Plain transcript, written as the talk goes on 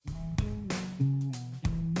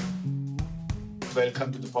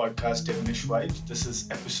welcome to the podcast Diminish Vibes. This is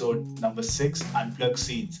episode number 6, Unplugged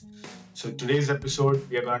Scenes. So today's episode,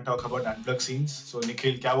 we are going to talk about unplugged scenes. So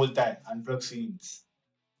Nikhil, क्या बोलता है unplugged scenes?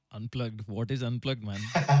 Unplugged what is unplugged man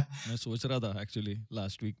मैं सोच रहा था actually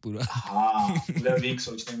last week पूरा हाँ, पूरा वीक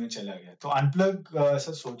सोचने में चला गया. तो अनप्लग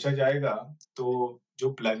ऐसा सोचा जाएगा तो जो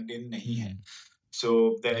प्लग्ड इन नहीं है. So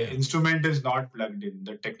the या instrument is not plugged in,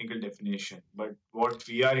 the technical definition. But what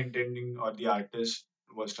we are intending or the artist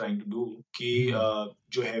was trying to do कि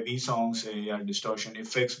जो heavy songs है या distortion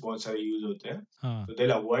effects बहुत सारे use होते हैं. हाँ So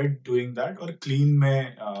they'll avoid doing that और clean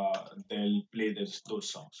में they'll play those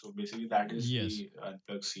songs. So basically that is yes the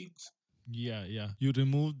unplugged scenes. या you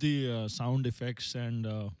remove the sound effects and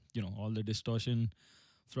all the distortion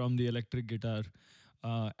from the electric guitar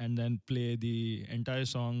and then play the entire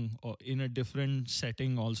song in a different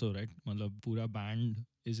setting also, right? मतलब पूरा band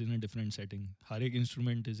is in a different setting, हर एक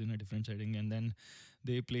instrument is in a different setting, and then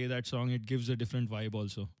they play that song. It gives a different vibe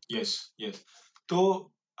also. Yes, yes. तो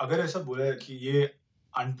अगर ऐसा बोला कि ये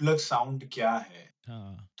unplugged sound क्या है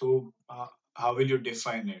हाँ तो how will you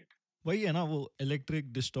define it? वही है ना, वो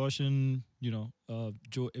इलेक्ट्रिक डिस्टॉर्शन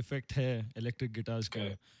जो इफेक्ट है इलेक्ट्रिक गिटार्स का,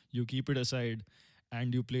 Correct. You keep it aside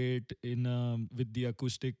and you play it in with the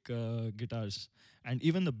acoustic guitars, and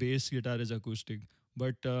even the bass guitar is acoustic.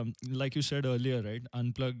 But like you said earlier, right,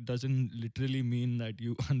 unplug doesn't literally mean that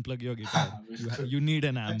you unplug your guitar. You need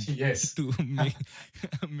an amp Yes. to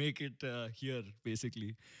make it hear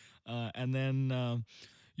basically, and then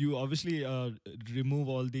you obviously remove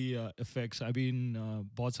all the effects. I mean,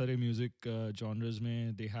 बहुत सारे music genres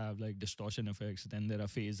में they have like distortion effects. Then there are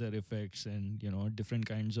phaser effects and different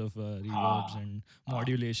kinds of reverbs and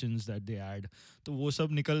modulations that they add. तो वो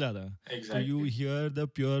सब निकल जाता है. So Exactly. you hear the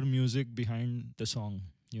pure music behind the song.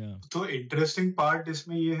 Yeah. तो interesting part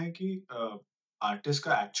इसमें ये है कि आर्टिस्ट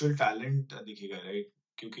का एक्चुअल टैलेंट दिखेगा, राइट?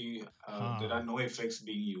 क्योंकि there are no effects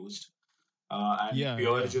being used and Yeah,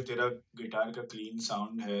 pure yeah. जो तेरा गिटार का क्लीन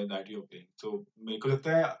साउंड है दैट यू आर प्लेइंग. तो मेरे को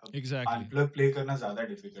लगता है Exactly. अनप्लग प्ले करना ज्यादा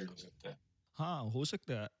डिफिकल्ट हो सकता है. हाँ हो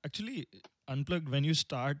सकता है actually. Unplugged when you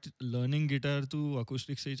start learning guitar तो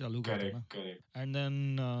अकॉस्टिक से ही चालू करता है ना, करेक्ट, करेक्ट. एंड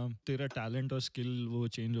देन तेरा टैलेंट और स्किल वो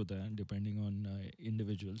चेंज होता है डिपेंडिंग ऑन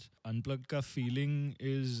इंडिविजुअल्स. अनप्लग्ड का feeling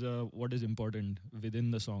is what is important with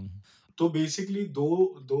in the song. तो बेसिकली दो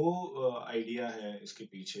दो आइडिया है इसके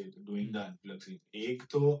पीछे डूइंग द अनप्लग सीन. एक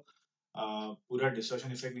तो पूरा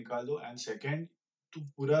डिस्टॉर्शन इफेक्ट निकाल दो एंड सेकंड तू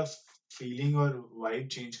पूरा फीलिंग और वाइब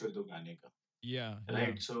चेंज कर दो गाने का, या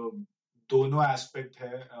राइट? सो दोनों एस्पेक्ट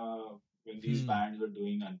है when these bands are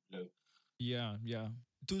doing unplug. या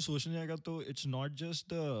तू सोचने जाएगा तो it's not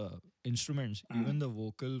just the instruments, even the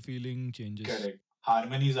vocal feeling changes. Correct.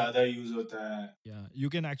 Harmony ज्यादा यूज होता है. Yeah, you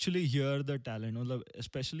can actually hear the talent. मतलब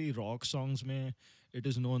especially rock songs में it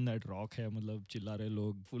is known that rock है, मतलब चिल्ला रहे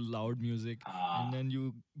लोग, full loud music, and then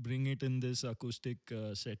you bring it in this acoustic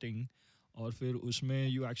setting, और फिर उसमें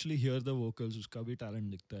you actually hear the vocals. उसका भी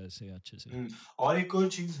talent दिखता है ऐसे अच्छे से. और एक और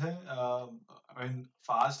चीज है, I mean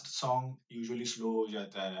fast song usually slow हो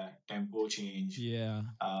जाता है, टेम्पो चेंज, Yeah.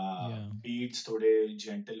 बीट्स थोड़े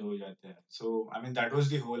जेंटल हो जाते हैं. So I mean that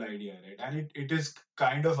was the whole idea, right? And it is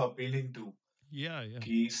kind of appealing to Yeah.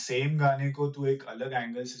 कि सेम गाने को तू एक अलग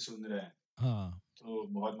एंगल से सुन रहा है. हाँ. तो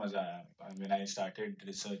बहुत मजा आया. I mean I started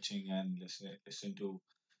researching and listening to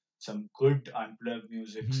some good unplugged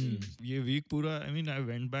music scene. ये week पूरा, I mean, I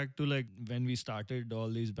went back to like when we started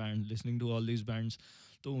all these bands, listening to all these bands.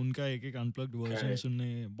 तो उनका एक एक unplugged version Correct.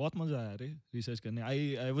 सुनने बहुत मजा आया रे, रिसर्च करने.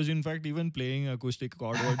 I was in fact even playing acoustic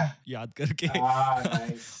chord word याद करके.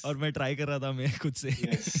 Nice. और मैं ट्राई कर रहा था मैं खुद से.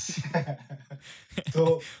 Yes.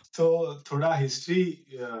 तो थोड़ा हिस्ट्री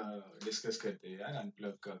डिस्कस करते हैं यार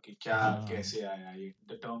अनप्लग का कि क्या हाँ. कैसे आया ये,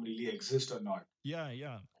 द टर्म रियली एग्जिस्ट और not.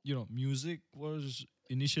 Yeah. Music was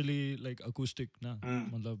initially like acoustic ना,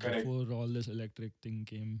 मतलब correct. before all this electric thing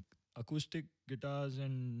came, acoustic guitars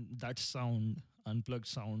and that sound, unplugged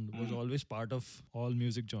sound, was always part of all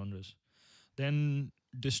music genres. Then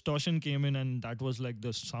distortion came in and that was like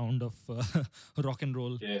the sound of rock and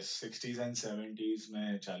roll. Yes, 60s and 70s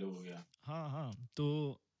में चालू हो गया. हाँ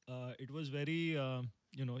तो it was very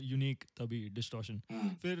unique तभी distortion.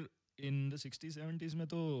 फिर in the 60s 70s में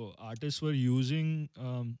तो artists were using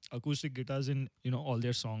acoustic guitars in all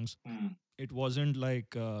their songs. It wasn't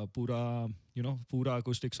like पूरा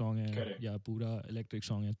acoustic song है. Correct. या पूरा electric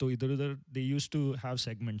song है. तो इधर उधर they used to have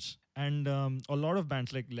segments, and a lot of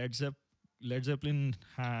bands like Led Zeppelin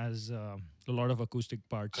has a lot of acoustic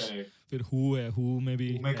parts. Correct. फिर Who में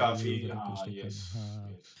भी में काफी acoustic yes, हाँ.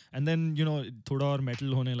 yes. And then थोड़ा और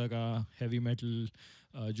metal होने लगा, heavy metal,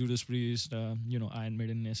 Judas Priest, Iron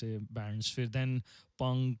Maiden ऐसे bands. फिर then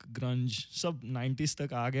punk, grunge, सब 90s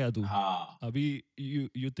तक आ गया तू. हाँ अभी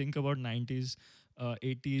you think about 90s,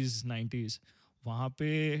 80s, 90s. वहाँ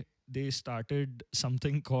पे they started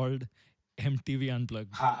something called MTV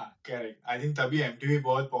Unplugged. हाँ हाँ करेक्ट आई थिंक तभी एमटीवी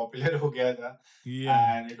बहुत पॉपुलर हो गया था Yeah,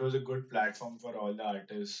 and it was a good platform for all the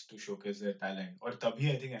artist to showcase their talent और तभी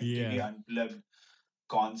I think MTV yeah. Unplugged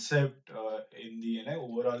concept in the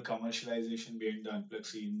overall commercialization behind the unplugged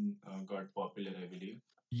scene got popular I believe.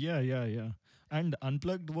 Yeah, yeah, yeah. And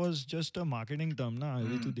unplugged was just a marketing term, ना.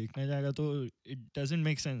 अभी तू Hmm. देखने जाएगा तो it doesn't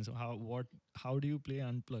make sense. How do you play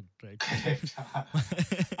unplugged, Correct.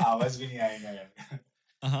 right? आवाज भी नहीं आएगा यार.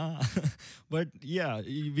 Uh-huh. But yeah,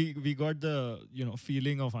 we got the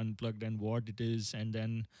feeling of unplugged and what it is and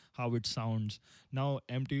then how it sounds. Now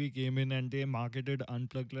MTV came in and they marketed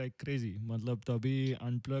unplugged like crazy. मतलब तभी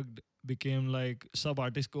unplugged became like सब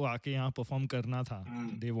artists को आके यहाँ perform करना था.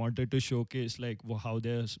 Hmm. They wanted to showcase like how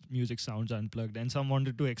their music sounds unplugged and some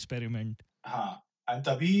wanted to experiment. हाँ and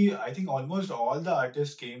तभी I think almost all the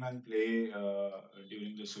artists came and play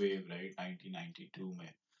during this wave right 1992 में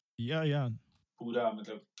Yeah, yeah, पूरा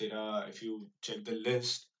मतलब तेरा if you check the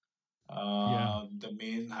list yeah. the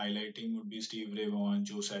main highlighting would be Steve Ray Vaughan,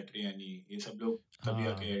 Joe Satriani ये सब लोग तभी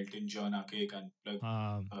हाँ, आके Elton John आके एक unplugged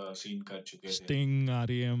हाँ. scene कर चुके थे. Sting,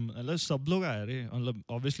 REM, मतलब सब लोग आए रे. मतलब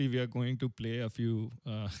obviously we are going to play a few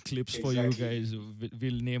clips for you Exactly. guys.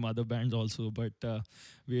 We'll name other bands also, but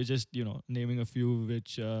we are just naming a few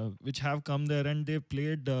which have come there and they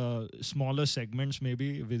played smaller segments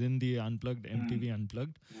maybe within the Unplugged Hmm. MTV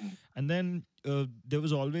Unplugged, Hmm. and then there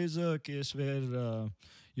was always a case where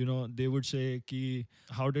they would say ki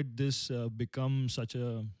how did this become such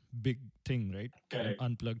a big thing, right? Correct.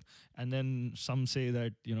 Unplugged, and then some say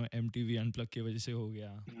that MTV Unplugged की वजह से हो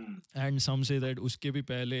गया, Hmm. and some say that उसके भी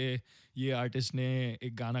पहले ये artist ने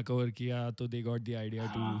एक गाना cover किया तो they got the idea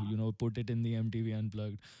to हाँ. put it in the MTV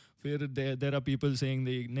Unplugged. फिर there are people saying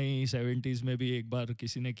नहीं 70s में भी एक बार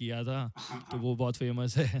किसी ने किया था तो वो बहुत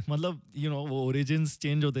फेमस है. मतलब वो origins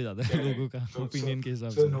change होते जाते हैं लोगों Correct. का opinion के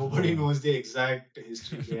हिसाब So से. nobody हाँ. knows the exact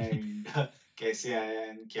history behind कैसे आया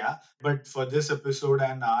and क्या. But for this episode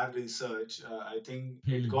and our research, I think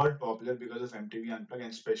it Hmm. got popular because of MTV Unplugged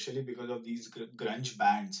and especially because of these grunge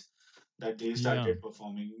bands that they Yeah. started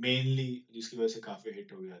performing mainly जिसकी वजह से काफी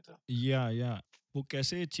hit हो गया था. Yeah. वो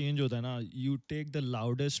कैसे change होता है ना, you take the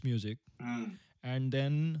loudest music Hmm. and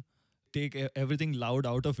then take everything loud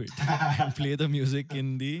out of it and play the music in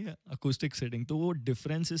the acoustic setting. तो वो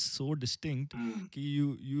difference is so distinct Hmm. कि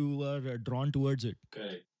you are drawn towards it.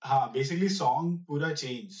 Correct. हाँ, basically song पूरा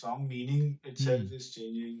change. Song meaning Hmm. itself is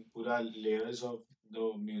changing. पूरा layers of the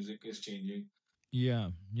music is changing.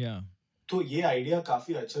 Yeah. तो ये idea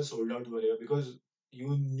काफी अच्छा sold out हुआ रहेगा because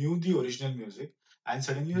you knew the original music and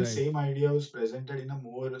suddenly the Right. same idea was presented in a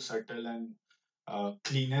more subtle and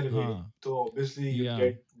cleaner way. हाँ. So obviously you Yeah.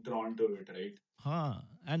 get drawn to it, right? हाँ.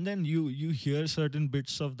 And then you hear certain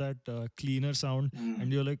bits of that cleaner sound Hmm.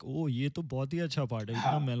 and you're like, oh ये तो बहुत ही अच्छा part है, इतना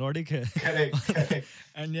हाँ, melodic है. correct.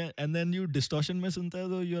 And yeah, and then you distortion में सुनता है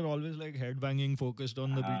तो you're always like head banging, focused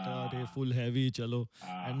on the beat, अरे हाँ, full heavy चलो.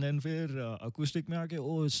 हाँ. And then फिर acoustic में आके,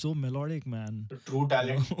 oh it's so melodic man. तो true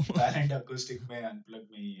You know? talent acoustic में unplug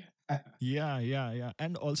में ही है. Yeah.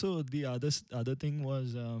 And also the other thing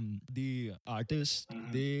was the artists.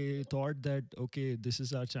 Mhm. They thought that okay, this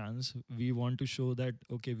is our chance. We want to show that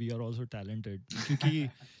okay, we are also talented. क्योंकि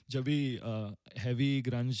जब भी heavy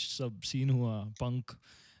grunge सब scene हुआ, punk,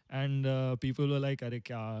 and people were like अरे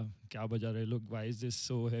क्या क्या बजा रहे लोग, why is this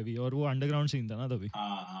so heavy? और वो underground scene था ना तभी.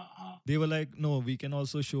 हाँ. They were like, no, we can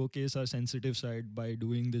also showcase our sensitive side by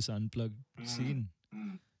doing this unplugged scene.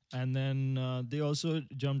 Hmm. And then they also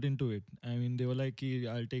jumped into it. I mean, they were like, "Ki,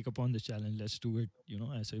 I'll take upon this challenge. Let's do it."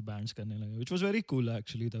 ऐसे bands करने लगे, which was very cool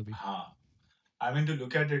actually तभी. हाँ. I mean, to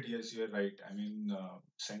look at it, yes, you're right. I mean,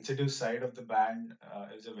 sensitive side of the band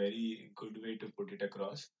is a very good way to put it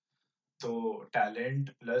across. So, talent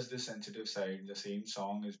plus the sensitive side, the same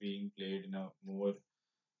song is being played in a more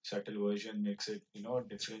subtle version makes it, Yeah,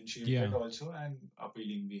 differentiated also and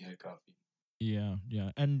appealing भी है काफी. yeah.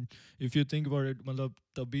 And if you think about it, मतलब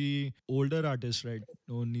तभी older artists, right?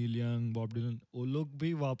 Neil Young, Bob Dylan, वो लोग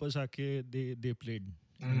भी वापस आके they played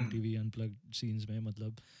Hmm. MTV unplugged scenes में.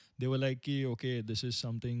 मतलब they were like कि okay, this is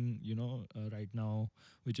something right now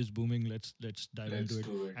which is booming. Let's dive Let's into it.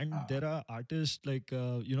 do it. And हाँ. there are artists like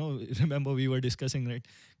remember we were discussing, right,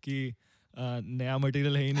 कि नया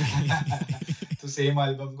material है ही नहीं. तो same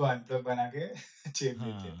album को unplug बना के चेप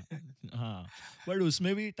देते हाँ हैं. हाँ. बट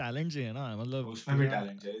उसमें भी टैलेंट चाहिए ना, मतलब उसमें भी तेरा.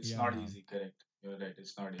 टैलेंट है. इट्स नॉट या easy. Correct. You're right.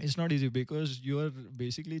 It's not It's easy. not easy because you're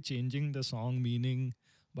basically changing the song meaning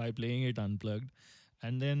by playing it unplugged,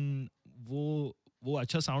 and then वो वो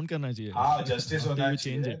अच्छा sound करना हाँ, चाहिए जस्टिस after होना you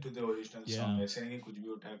change चाहिए it. To the original Yeah, song, ऐसे नहीं कि कुछ भी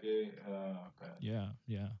उठा के कर। yeah,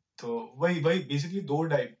 yeah. तो वही वही बेसिकली दो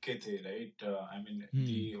टाइप के थे, right? I mean Hmm.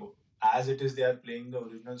 The as it is they are playing the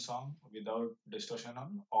original song without distortion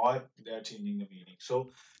on, or they are changing the meaning. So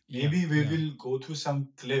Yeah, maybe we yeah, will go through some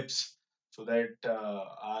clips so that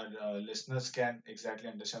our listeners can exactly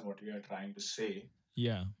understand what we are trying to say.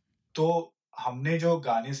 yeah, तो हमने जो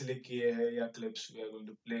गाने select किए हैं या clips we are going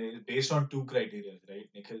to play based on two criteria, right,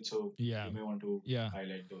 Nikhil? So yeah, you may want to yeah.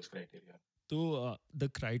 highlight those criteria. So the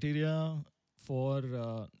criteria for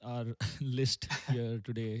our list here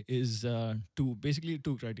today is basically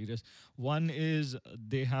two criteria. One is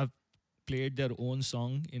they have played their own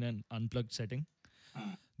song in an unplugged setting.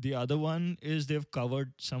 Hmm. The other one is they've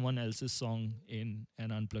covered someone else's song in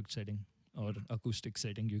an unplugged setting or Hmm. acoustic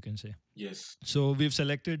setting, you can say. Yes. So we've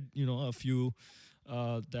selected, a few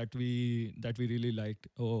that we really liked.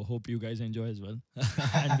 Oh, hope you guys enjoy as well.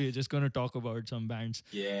 And we're just going to talk about some bands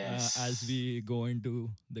as Yes. we go into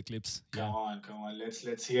the clips. Yeah, Come on.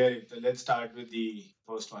 Let's hear it. Let's start with the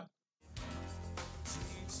first one.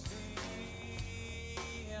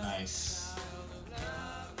 Nice.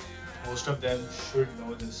 Most of them should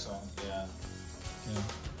know this song. Yeah. yeah.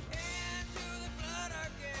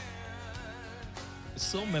 It's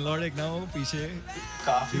so melodic now. पीछे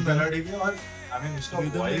काफी rhythm, melody भी, और I mean उसका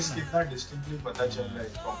rhythm voice देखना. कितना distinctly पता चल रहा हाँ. है,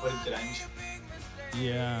 प्रॉपर ग्रंज.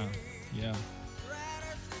 Yeah, yeah.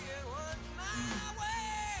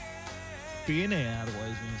 पेन है यार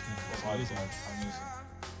वॉइस में इसमें. बहुत Seriously. बहुत अमेजिंग.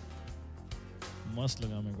 मस्त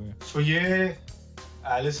लगा मेरे को ये. सो ये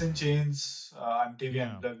Alice in Chains MTV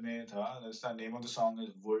Yeah, Unplugged में था. That's the name of the song is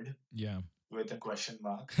Wood yeah. with a question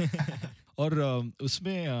mark. और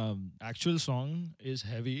उसमें एक्चुअल सॉन्ग इज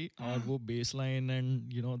हैवी और Hmm. वो base line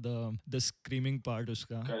and the screaming part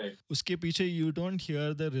उसका Correct. उसके पीछे you don't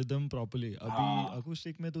hear the rhythm properly. अभी हाँ,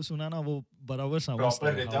 acoustic में तो सुना ना वो बराबर समझता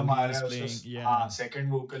प्रॉपर है हाउ रिदम आ ही रहा इज है प्लेइंग. उसका. या हाँ,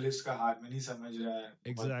 सेकंड वोकलिस्ट का हारमोनी समझ रहा है.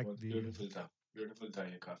 बहुत बहुत एग्जैक्टली. ब्यूटीफुल था. ब्यूटीफुल था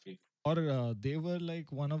ये काफी. और दे were like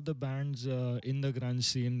one of the bands in the grunge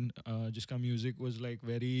scene जिसका music was like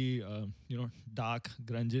very dark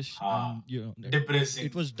ग्रंजिश हाँ, and depressing.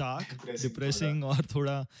 It was dark depressing थोड़ा. डिप्रेसिंग और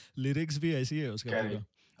थोड़ा लिरिक्स भी ऐसी है उसका पूरा. करेक्ट.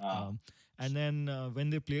 हाँ. Um, and then when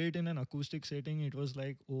they play it in an acoustic setting, it was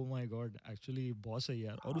like, oh my god, actually बहुत सही है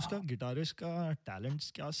यार. और उसका हाँ, गिटारिस्ट का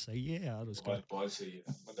टैलेंट क्या सही है यार उसका. बहुत बहुत सही है.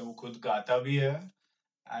 मतलब वो खुद गाता भी है,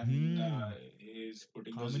 and hmm. He is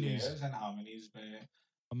putting those harmonies layers and harmonies में.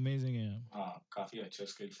 अमेजिंग है. हाँ, काफी अच्छा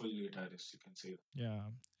skilful guitarist, you can say. Yeah,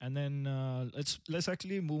 and then let's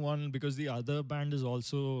actually move on because the other band is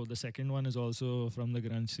also the second one is also from the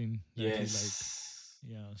grunge scene that we liked. Yes.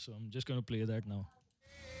 Yeah, so I'm just gonna play that now.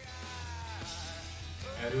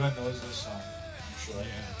 Everyone knows this song, I'm sure.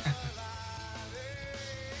 Yeah,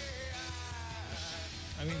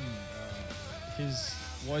 I mean his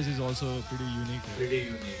voice is also pretty unique, right? Pretty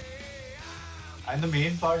unique. And the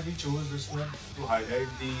main part we chose this one to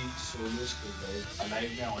highlight the solo skill, right?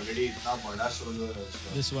 Alive में already इतना बड़ा solo है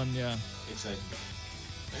उसका. This one, yeah, Exactly.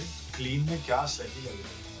 Right? Clean में क्या सही लग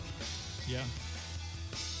रहा है. yeah.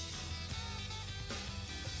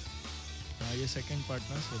 ये second part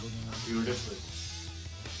ना solo में. Beautiful.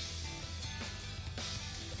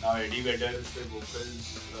 Now Eddie Vedder के vocals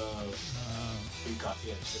भी काफी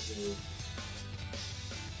अच्छे थे.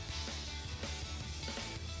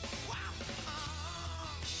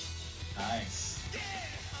 Nice.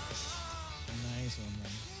 Nice one,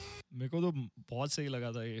 man. मेरे को तो बहुत सही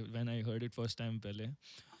लगा था ये when I heard it first time पहले.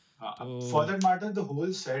 For तो that matter, the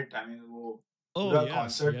whole set, I mean, वो oh पूरा yes,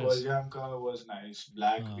 concert Pearl yes. Jam का was nice.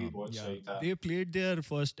 Black भी बहुत Yeah, सही था. they played their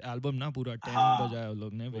first album ना पूरा 10 हाँ, बजाया वो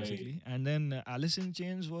लोग ने वही. basically. And then Alice in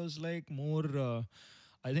Chains was like more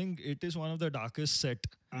I think it is one of the darkest set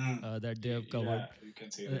that they have covered. Yeah, you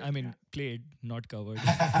can say that. I mean played, not covered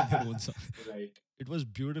their own song. Right. It was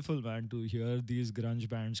beautiful, man, to hear these grunge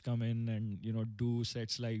bands come in and do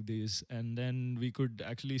sets like this, and then we could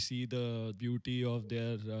actually see the beauty of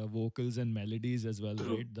their vocals and melodies as well,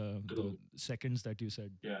 True. right? The True. seconds that you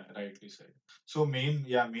said. Yeah, rightly said. So main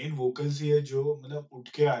vocals ही है जो मतलब उठ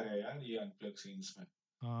के आ रहा है यार ये unplugged scenes में.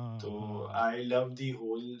 हाँ, So हाँ. I love the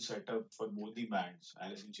whole setup for both the bands,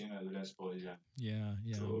 Alice in Chains as well as Pearl Jam. Yeah,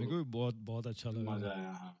 yeah. So मेरे को भी बहुत बहुत अच्छा लगा मजा था.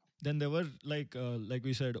 आया. हाँ. Then there were like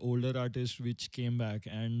we said, older artists which came back,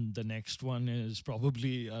 and the next one is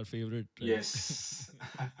probably our favorite. Right? Yes.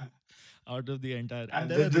 Out of the entire, and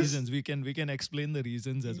And there are this reasons we can explain the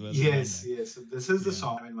reasons as well. yes, behind yes. So this is the Yeah.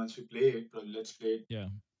 song. I mean, once we play it, let's play it. that. Yeah.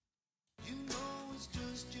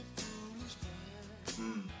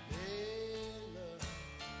 Hmm.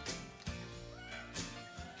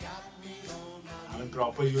 I mean,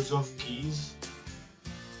 proper use of keys,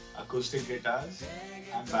 acoustic guitars,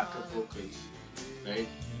 and backup vocals, right?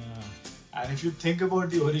 Yeah. And if you think about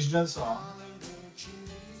the original song,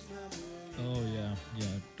 Oh yeah, yeah,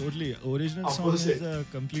 totally. Original song is opposite, a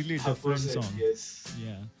completely different opposite, song. yes,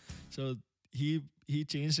 Yeah. So he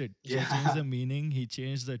changed it. He changed yeah, the meaning. He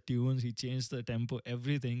changed the tunes. He changed the tempo.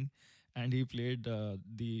 Everything. And he played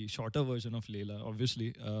the shorter version of Layla.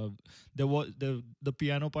 Obviously, there was the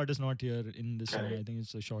piano part is not here in this song. I correct, think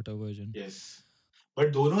it's a shorter version. yes.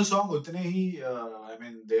 But दोनों song उतने ही, I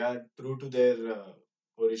mean, they are true to their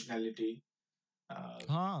originality, uh,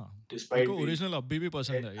 हाँ, मेरे despite को being, original अभी भी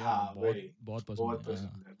पसंद है या हाँ बहुत वही, बहुत पसंद बहुत है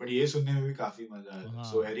पसंद है. But ये सुनने में भी काफी मजा आया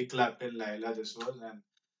था. So हाँ Eric Clapton, Laila, this was, and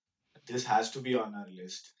this has to be on our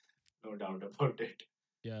list, no doubt about it.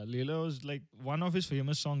 yeah, Leela was like one of his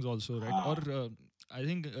famous songs also, right? Or हाँ, I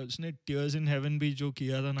think उसने Tears in Heaven भी जो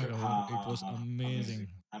किया था ना cover, हाँ, it हाँ, was हाँ, amazing. amazing.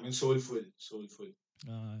 I mean, soulful, soulful.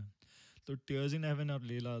 Uh, so Tears in Heaven और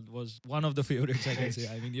Leela was one of the favorites I can say.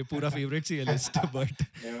 Correct. I mean ये पूरा favorites ही है list, but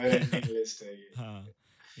Never ending list है ये. हाँ,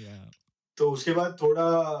 yeah, तो उसके बाद थोड़ा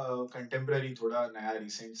कंटेम्प्ररी, थोड़ा नया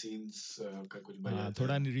रिसेंट सीन्स का कुछ हाँ बजाते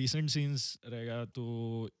थोड़ा हैं. recent scenes रहेगा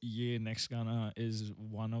तो ये next गाना is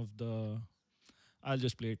one of the I'll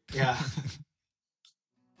just play it. Yeah.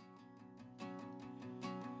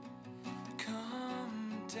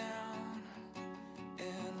 Come down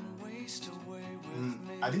and waste away with Mm.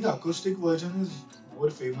 me. I think the acoustic version is more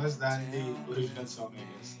famous than the original song, I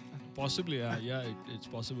guess. Possibly, yeah, it's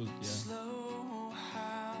possible, yeah.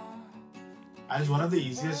 And it's one of the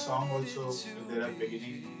easiest song also if there are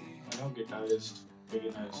beginning, guitarist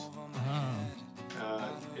beginners. Ah.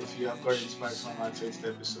 If you have got inspired from our fifth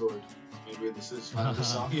episode, maybe this is one of the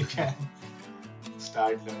song you can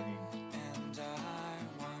start learning.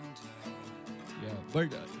 Yeah, but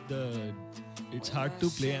the it's hard to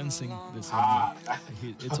play and sing this song. हाँ,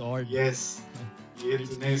 It's odd. yes, ये It's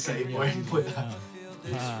तूने सही yeah. point बोला. हाँ,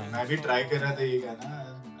 हाँ, मैं भी try कर रहा था ये गाना.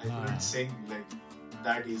 I हाँ. couldn't sing like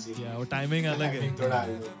that easy. Yeah, वो timing अलग Timing है. थोड़ा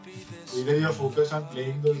अलग. Either you're focused on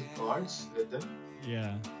playing those chords, rhythm,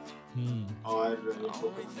 Yeah. Hmm. or you're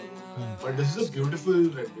focused on the Hmm. But this is a beautiful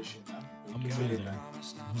rendition. Huh? Amazing.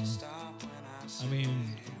 Hmm. I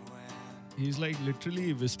mean, he's like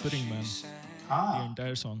literally whispering, man. The हाँ,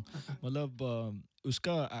 entire song. मतलब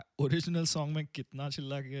उसका original song में कितना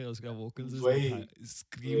चिल्ला के उसका vocals वही,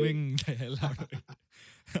 screaming the hell out of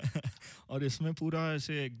it. और इसमें पूरा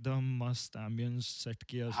ऐसे एकदम मस्त एम्बियंस सेट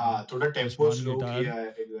किया उसने. हाँ, थोड़ा Just tempo one slow guitar. किया है.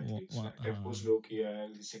 Exactly. टेम्पो स्लो किया है.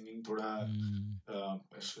 Singing थोड़ा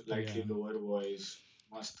slightly Yeah. lower voice.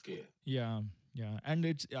 मस्त किया. Yeah, yeah, and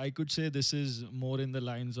it's I could say this is more in the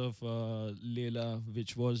lines of Leila,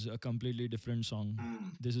 which was a completely different song. Hmm.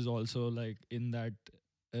 This is also like in that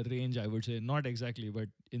range, I would say, not exactly, but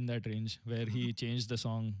in that range where he changed the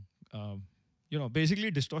song.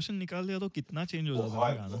 Basically distortion निकाल दिया तो कितना change हो जाता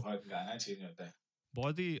है ना गाना. बहुत गाना चेंज होता है.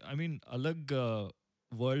 बहुत ही I mean अलग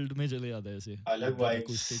वर्ल्ड में चले जाता है ऐसे. अलग With that vibes.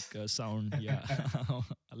 acoustic sound, yeah,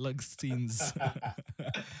 अलग scenes.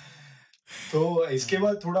 तो इसके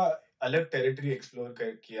बाद थोड़ा अलग टेरिटरी एक्सप्लोर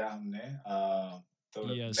किया हमने. तो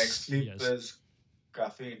Yes, next clip yes. Is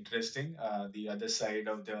काफी interesting. The other side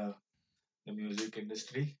of the music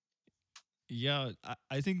industry. Yeah,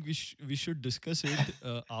 I think we should discuss it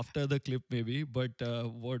after the clip maybe. But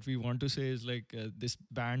what we want to say is like this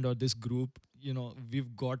band or this group, we've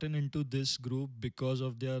gotten into this group because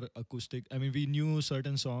of their acoustic. I mean, we knew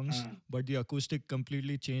certain songs, but the acoustic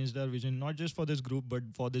completely changed our vision, not just for this group,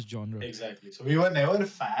 but for this genre. Exactly. So we were never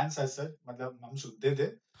fans as such. मतलब हम सुनते थे.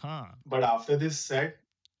 Huh? But after this set,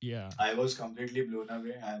 Yeah, I was completely blown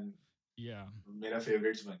away and yeah. मेरा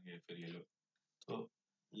favorites बन गए फिर ये लोग. So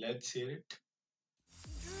let's hear it.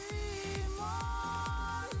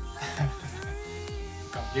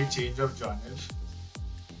 Complete change of genres.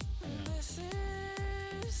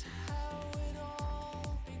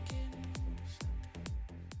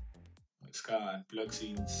 इसका unplug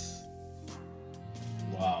scenes.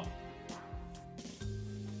 Wow.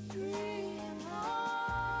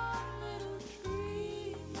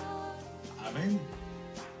 I mean,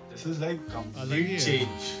 this is like complete ही है.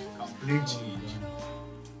 change. Complete change.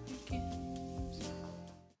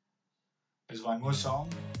 There's one more song.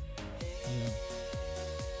 Yeah.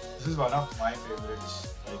 This is one of my favorites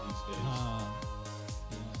by these days.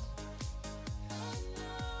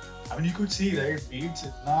 I mean, you could see, right? Beats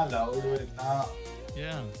इतना loud और इतना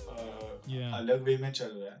Yeah. Yeah. अलग way में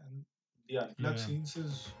चल रहा है. And the unplugged Yeah. scenes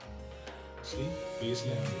is, see,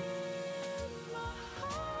 baseline.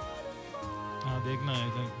 हाँ देखना I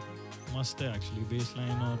think. मस्त है एक्चुअली बेस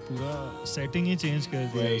लाइन और पूरा सेटिंग ही चेंज कर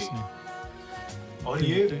दिया है वही। उसने. और टिन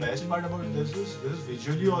ये tin best tin part about tin. This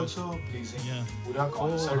visually hmm. Also pleasing. या. पूरा ओ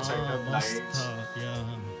कॉन्सर्ट हाँ सेटअप, मस्त था. लाइट्स, या. The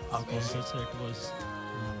amazing. Concert set was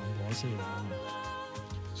बहुत सही था.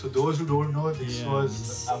 So those who don't know, this या. was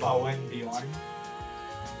Above and Beyond,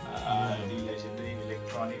 या. the legendary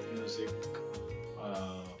electronic music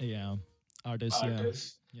uh, या. आर्टिस्ट. या.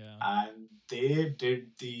 artist, या. and they did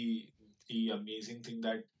the amazing thing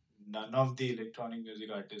that none of the electronic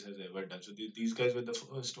music artists has ever done. So these guys were the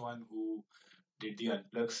first one who did the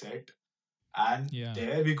unplugged set, and या.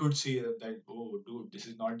 there we could see that, oh dude, this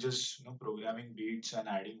is not just programming beats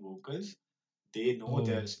and adding vocals. They know O.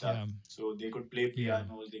 their stuff. या. So they could play या.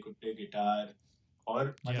 pianos, they could play guitar, और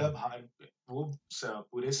या. मतलब harp, वो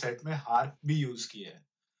पूरे set में harp भी use किया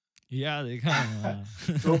या देखा है. ना.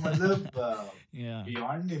 तो मतलब या.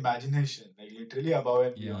 Beyond imagination, like literally above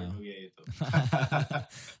and या. बियॉन्ड हो गया ये तो.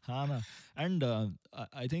 हाँ ना. एंड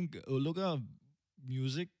आई थिंक उन लोग का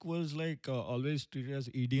music was like always treated as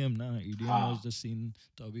EDM ना. EDM was हाँ. the scene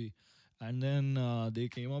तभी. And then they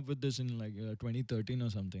came up with this in like 2013 or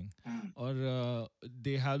something. Hmm. Or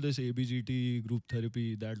they have this ABGT group therapy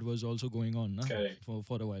that was also going on na Correct.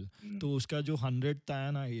 for a while. Hmm. तो उसका जो 100 था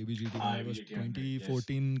ना ABGT का, हाँ, it was ABGT 100, yes.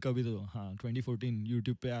 2014 का भी तो. हाँ 2014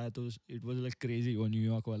 YouTube पे आया तो it was like crazy. वो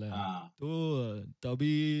न्यूयॉर्क वाला है. हाँ. तो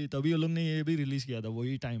तभी तभी उन लोग ने ये भी रिलीज किया था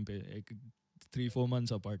वही टाइम पे, एक 3-4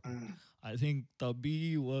 months apart. Hmm. I think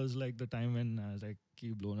Tabi was like the time when I was like कि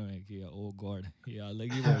blown away कि oh god ये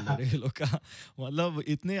अलग ही world है रे ये लोग का. मतलब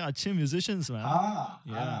इतने अच्छे musicians man. हाँ,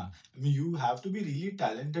 Yeah. हाँ. I mean, you have to be really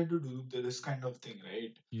talented to do this kind of thing,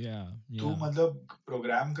 right? Yeah. तू Yeah. मतलब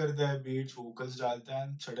प्रोग्राम करता है, बीट्स वोकल्स डालता है,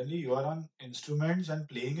 and suddenly you are on instruments and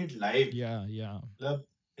playing it live. Yeah. Yeah. मतलब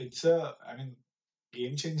it's a, I mean,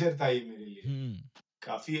 game changer था ये मेरे लिए. Hmm.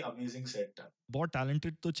 काफी अमेजिंग सेट था. बहुत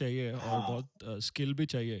talented तो चाहिए और हाँ. बहुत skill भी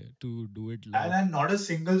चाहिए to do it And live. then not a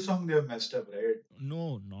single song they have messed up, right?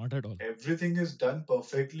 No, not at all. Everything is done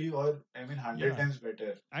perfectly, or I mean 100 Yeah. times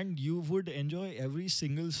better. And you would enjoy every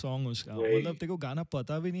single song उसका. वही. मतलब तेरे को गाना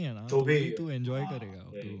पता भी नहीं है ना तो तो भी भी तू enjoy हाँ, करेगा.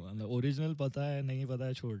 वही. तो मतलब original पता है नहीं पता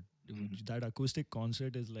है छोड़. हम्म. That acoustic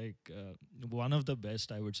concert is like one of the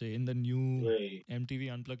best I would say in the new वही.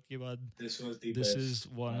 MTV Unplugged के बाद. This was the This best. is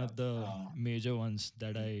one of the major ones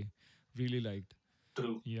that I really liked.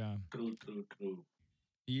 True. Yeah. True.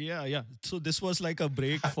 Yeah, yeah. So this was like a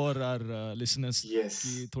break for our listeners. Yes.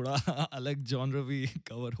 कि थोड़ा अलग genre भी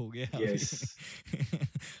cover हो गया अभी. Yes.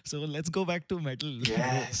 So let's go back to metal.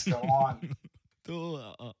 Yes, come on. तो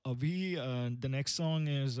अभी the next song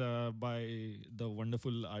is by the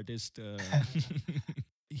wonderful artist.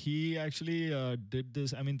 He actually did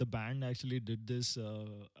this. I mean, the band actually did this.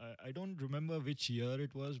 I don't remember which year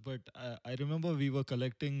it was, but I remember we were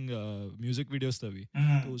collecting music videos तभी.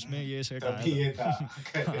 तो उसमें ये set आया तभी ये था.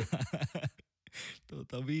 था. तो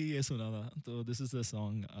तभी ये सुना था. तो this is the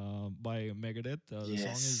song by Megadeth. The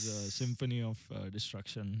song is Yes. Symphony of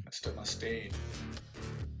Destruction. Mr. Mustaine.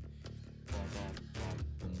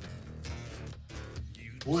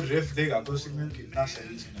 वो riff देख acoustic में कितना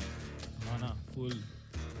सही सुना है. हाँ ना, full.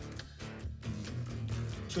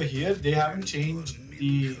 So here they haven't changed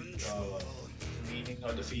the meaning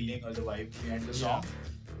or the feeling or the vibe behind the song.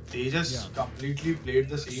 They just Yeah. completely played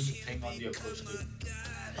the same thing on the acoustic,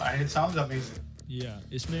 and it sounds amazing. Yeah,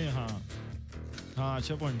 इसमें हाँ हाँ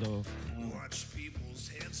अच्छा point था वो.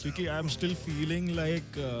 क्योंकि I am still feeling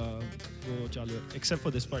like वो चालू है एक्सेप्ट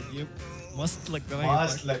फॉर दिस पार्ट. ये मस्त लगता है.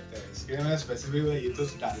 मस्त लगता है. इसके मैं स्पेसिफिक ये तो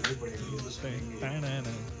डालनी पड़ेगी, ये तो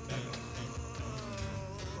सुनेंगे.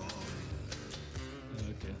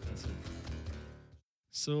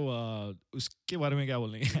 सो उसके बारे में क्या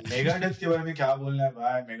बोलेंगे? मेगाडेथ के बारे में क्या बोलना है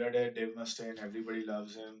भाई. Megadeth, Dave Mustaine, everybody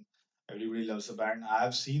loves him. Everybody loves the band. I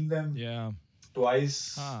have seen them Yeah. twice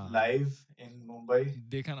हाँ. live in Mumbai.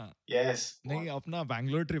 देखा ना. Yes. नहीं अपना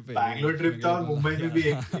बैंगलोर ट्रिप है. बैंगलोर ट्रिप था और मुंबई में भी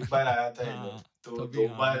एक बार आया था ये लोग. तो तभी दो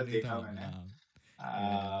हाँ, बार मैं नहीं देखा था. मैंने.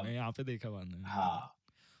 हाँ. मैं यहाँ पे देखा बाद में. हाँ.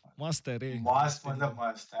 मस्त है रे. मस्त मतलब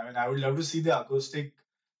मस्त. I mean, I would love to see the acoustic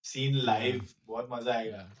scene live. बहुत मजा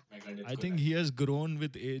आएगा. Yeah. Megadeth I को think live. he has grown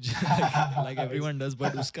with age like everyone does,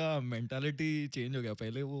 but उसका mentality change हो गया.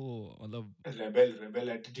 पहले वो मतलब rebel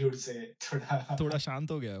attitude से थोड़ा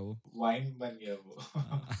शांत हो गया वो. wine बन गया वो.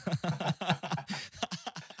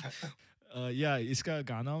 Yeah, इसका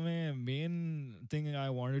गाना में main thing I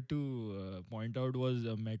wanted to point out was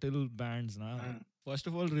metal bands ना. First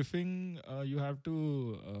of all, riffing you have to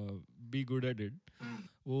be good at it.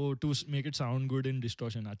 वो to make it sound good in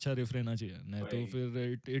distortion. अच्छा riff रहना चाहिए. नहीं तो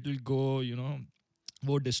फिर it will go, you know,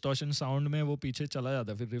 वो distortion sound में वो पीछे चला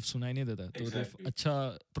जाता है, फिर रिफ सुनाई नहीं देता, तो रिफ Exactly. अच्छा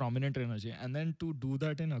प्रोमिनेंट रहना चाहिए, and then to do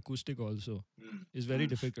that in acoustic also Mm, is very mm.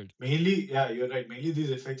 Difficult. Mainly, yeah, you're right. Mainly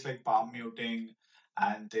these effects like palm muting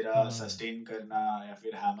and तेरा हाँ sustain करना या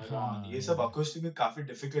फिर hammer on, हाँ ये सब या acoustic में काफी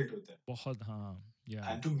difficult होता है. बहुत हाँ या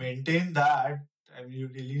And to maintain that, I mean, you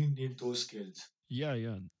really need those skills.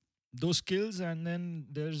 yeah those skills, and then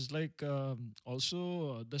there's like also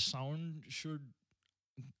the sound should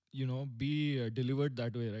be delivered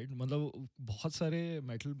that way, right? मतलब बहुत सारे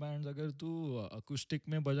metal bands अगर तू acoustic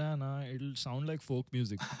में बजाया ना, it'll sound like folk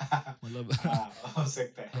music. मतलब हाँ, हो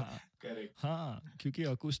सकता है. हाँ Correct. हाँ, क्योंकि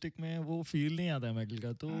अकूस्टिक में वो फील नहीं आता है मेटल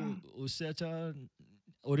का, तो Mm. उससे अच्छा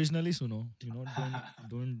ओरिजिनली सुनो, don't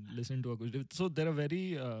don't listen to acoustic. So there are very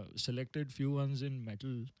selected few ones in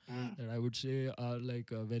metal Mm, that I would say are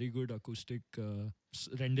like a very good acoustic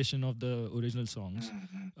rendition of the original songs.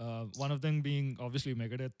 mm, mm. One of them being obviously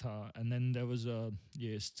Megadeth था, and then there was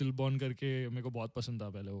ये Stillborn करके, मेरे को बहुत पसंद था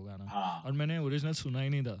पहले वो गाना, हाँ. और मैंने ओरिजिनल सुना ही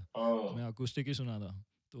नहीं था, Oh. मैं अकूस्टिक ही सुना था,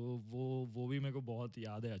 तो वो भी मेरे को बहुत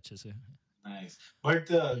याद है अच्छे से. Nice. But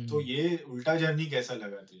तो हम्म. ये उल्टा जर्नी कैसा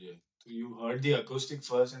लगा तुझे? तो you heard the acoustic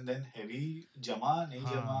first and then heavy जमा नहीं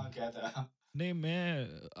जमा हाँ क्या था? नहीं,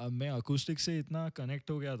 मैं अकूस्टिक से इतना कनेक्ट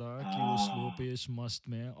हो गया था कि वो स्लो हाँ. पेस मस्त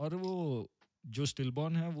में, और वो जो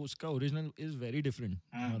स्टिलबॉर्न है वो उसका original is very different,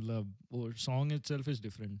 hmm. मतलब वो सॉन्ग इटसेल्फ इज़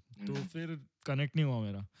डिफरेंट, तो हम्म. फिर कनेक्ट नहीं हुआ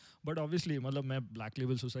मेरा. बट ऑब्वियसली मतलब मैं ब्लैक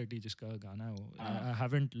लेबल सोसाइटी जिसका गाना है वो, हाँ. I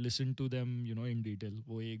haven't listen to them in detail,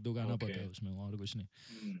 वो एक दो गाना पता Okay. है उसमें और कुछ नहीं.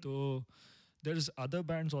 हम्म. तो there's other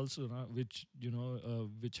bands also na, which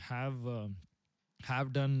which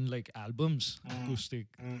have done like albums hmm. acoustic,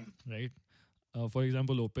 hmm. right? For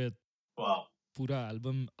example, Opeth, Wow. pura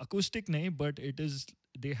album acoustic nahi, but it is,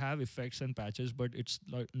 they have effects and patches, but it's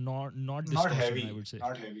like not Not distortion, I heavy. would say.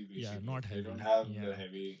 Not heavy Yeah, basically. not They don't heavy. have the Yeah,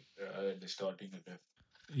 heavy distorting effect.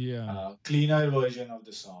 yeah, Cleaner version of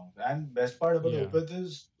the song. And best part about yeah, Opeth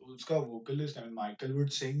is uska vocalist. I mean, Michael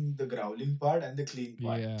would sing the growling part and the clean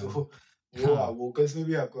part. yeah. तो वो हाँ vocals में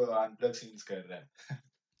भी आपको unplug scenes कर रहा है.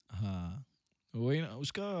 हाँ, वही ना,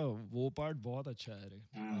 उसका वो पार्ट बहुत अच्छा है रे,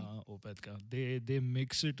 Hmm. ओपेथ का, they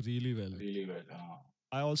mix it really well. Really well.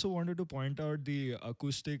 I also wanted to point out the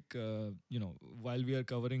acoustic, while we are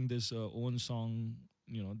covering this own song,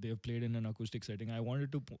 they've played in an acoustic setting. I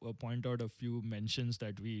wanted to point out a few mentions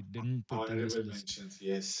that we didn't put in this Honorable list. mentions.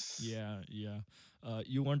 Yes. Yeah, yeah.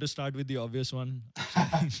 You want to start with the obvious one,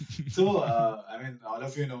 actually? So, I mean, all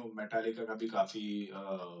of you know Metallica का भी काफी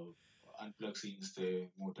unplugged scenes थे.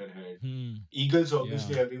 Motorhead. Hmm. Eagles, Yeah,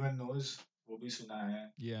 obviously, everyone knows. वो भी सुना है.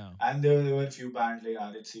 yeah. And there were a few bands like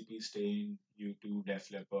RHCP, Stain, U2, Def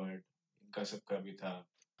Leppard. इनका सबका भी था.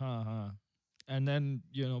 हाँ हाँ. And then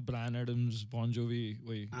Bryan Adams, Bon Jovi,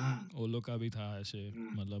 वही Hmm. वो लोग का भी था ऐसे,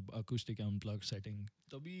 Hmm. मतलब acoustic unplugged setting.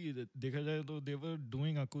 तभी देखा जाए तो they were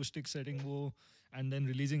doing acoustic setting वो, and then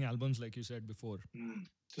releasing albums like you said before. Hmm.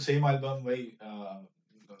 तो same album वही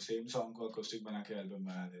same song को acoustic बना के album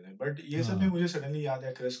बना देते हैं. But ये सब में हाँ मुझे suddenly याद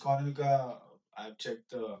है Chris Cornell का. I've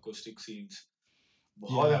checked the acoustic scenes.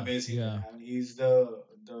 बहुत yeah amazing है. yeah I mean, he's the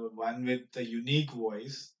one with the unique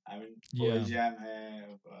voice. I mean, Pearl yeah Jam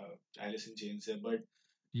है, Alice in Chains है, but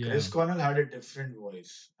yeah Chris Cornell had a different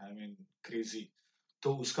voice. I mean, crazy.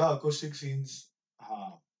 तो उसका acoustic scenes हाँ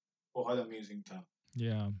बहुत amazing था.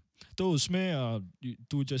 yeah. तो उसमें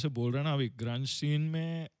तू जैसे बोल रहा है ना अभी, ग्रंज सीन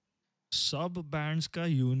में सब बैंड्स का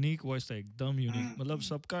यूनिक वॉइस था, एकदम यूनिक, मतलब हम्म.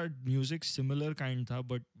 सबका म्यूजिक सिमिलर काइंड था,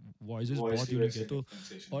 बट वॉइसेस वॉइस बहुत की यूनिक है. वैसे तो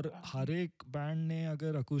डिफरेंशिएशन और था. हर एक बैंड ने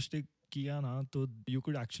अगर अकूस्टिक किया ना, तो you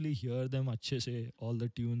could actually hear them अच्छे से, all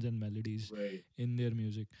the tunes and melodies Right. इन देयर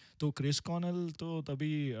म्यूजिक. तो क्रिस कॉनल तो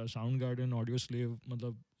तभी साउंड गार्डन, ऑडियो स्लेव,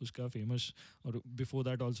 मतलब उसका फेमस, और before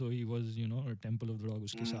that also he was Temple of the Dog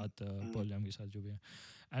उसके हम्म. साथ, हम्म. पर्ल जैम के साथ जो भी है.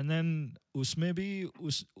 एंड देन उसमें भी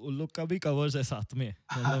उन लोग का भी कवर्स है साथ में,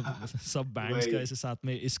 मतलब सब बैंड्स का वही. ऐसे साथ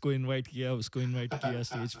में, इसको इनवाइट किया उसको इनवाइट किया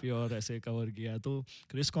स्टेज पे और ऐसे कवर किया. तो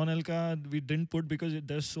क्रिस कॉनल का we didn't put because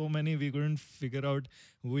there so many, we couldn't figure out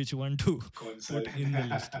which one to कौन सा put in the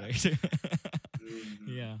list, लेना. right? Mm.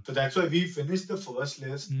 Yeah. So that's why we finished the first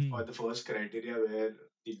list or Mhm. the first criteria where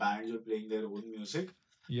the bands were playing their own music.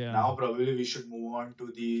 Yeah. Now probably we should move on to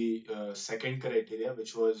the second criteria,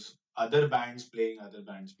 which was other bands playing other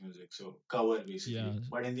bands' music. So cover Yeah. basically,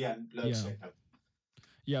 but in the unplugged Yeah. setup.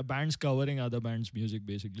 Yeah. Bands covering other bands' music,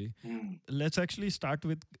 basically. Hmm. Let's actually start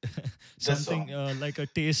with The something song. like a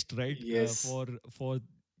taste, right? Yes. For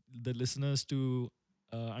the listeners to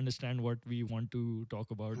understand what we want to talk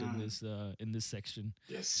about Hmm. in this section.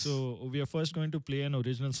 Yes. So we are first going to play an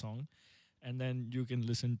original song, and then you can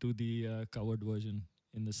listen to the covered version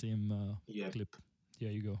in the same Yep. clip.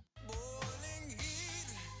 Here you go.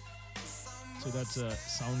 So that's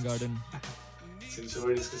Soundgarden, Since we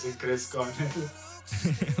were discussing Chris Cornell,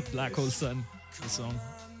 Black Hole yes, Sun, the song.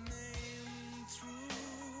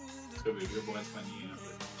 उसका video बहुत funny है यहाँ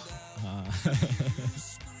पे. Uh,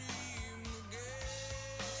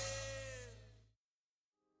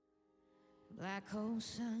 Black hole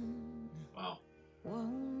sun, Wow.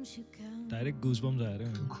 won't you come Direct goosebumps आ रहे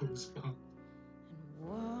हैं. Goosebumps. and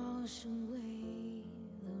wash away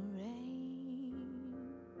the rain?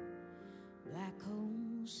 Black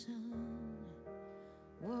hole sun,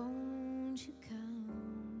 won't you come?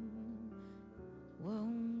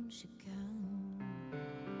 Won't you come?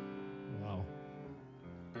 Wow.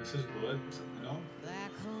 This is worth,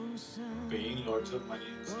 Black hole sun, paying lots of money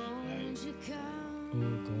and seeing. won't you come?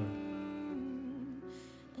 Oh God.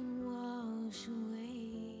 And wash away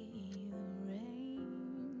the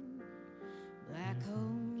rain. Black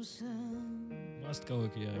hole sun, मस्त cover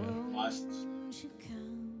किया है. Must. won't you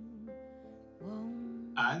come?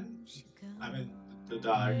 Won't And you come? I mean,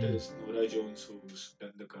 the artist Nora Jones who's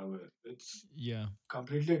done the cover. It's Yeah.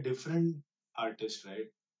 completely a different artist,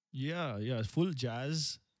 right? Yeah. Full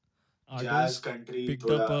jazz Jazz, artist country, picked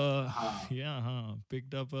thoda, up a हाँ.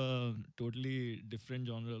 picked up a totally different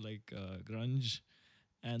genre like grunge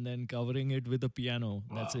and then covering it with a piano.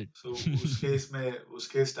 That's Wow. it. So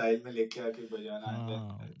उसके style में लेके आके बजाना and then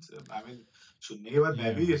हाँ. it's, I mean सुनने के बाद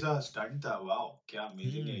मैं भी Yeah. ऐसा स्टंट था. वाओ क्या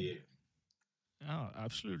अमेजिंग है ये. हाँ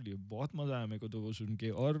एब्सोल्युटली बहुत मजा आया मेरे को तो वो सुन के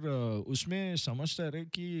और उसमें समझता रहे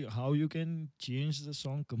कि how you can change the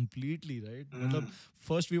song completely right मतलब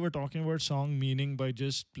first we were talking about song meaning by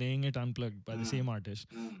just playing it unplugged by the same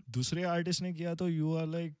artist दूसरे आर्टिस्ट ने किया तो you are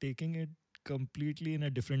like taking it completely in a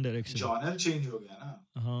different direction. Genre change हो गया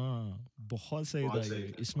ना. हाँ बहुत सही बहुत था सही ये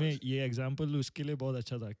था, इसमें बहुत ये एग्जांपल उसके लिए बहुत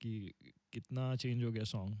अच्छा था कि कितना चेंज हो गया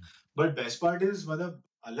song. But best part is मतलब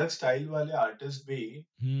अलग स्टाइल वाले आर्टिस्ट भी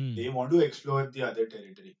they hmm want to explore the other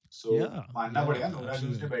territory. So yeah मानना पड़ेगा yeah नोरा जोन्स ने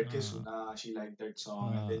absolutely बैठ के सुना, she liked that song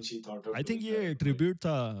and हाँ then she thought of I think doing ये a ट्रिब्यूट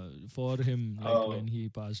था for him like Oh, when he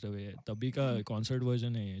passed away तभी का कॉन्सर्ट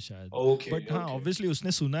वर्जन है ये शायद okay, बट हाँ okay. ऑब्वियसली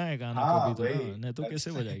उसने सुना है गाना हाँ कभी तो ना वही नहीं तो that's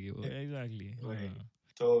कैसे बजाएगी वो एग्जैक्टली वही. हाँ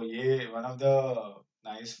तो ये one of the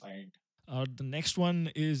nice find. और the next one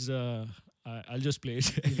is I'll just play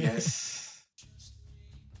it. Yes.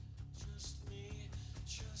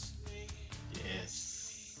 Yes.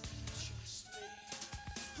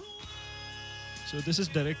 So this is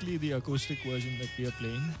directly the acoustic version that we are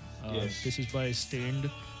playing. Yes. This is by Stained,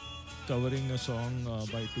 covering a song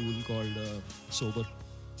by Tool called Sober.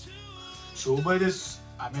 Sober is,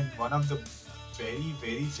 I mean, one of the very,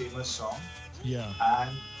 very famous song. Yeah.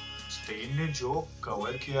 And Stain ने जो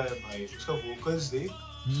cover किया है भाई, उसका vocals देख,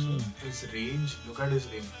 his range, look at his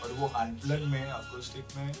range. और वो unplugged में,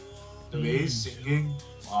 acoustic में, the way he's singing,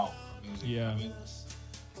 wow, amazing. Yeah. I mean,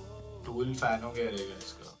 Tool fan हो गया रहेगा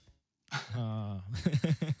इसका. हाँ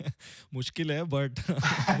मुश्किल है बट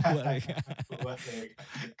हुआ रहेगा. हुआ रहेगा,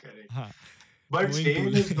 correct. हाँ But Knowing Stain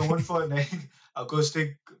Tool. is known for like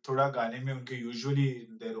acoustic. थोड़ा गाने में उनके usually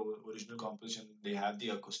their original composition they have the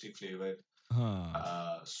acoustic flavor.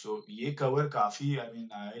 हाँ So ये cover काफी, I mean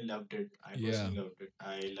I loved it. I Yeah. personally loved it.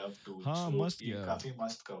 I love Tool. हाँ So मस्त ये किया. काफी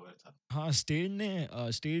मस्त cover था. हाँ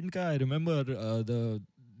Stained का I remember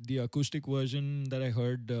the acoustic version that I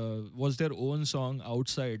heard was their own song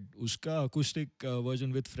Outside. उसका acoustic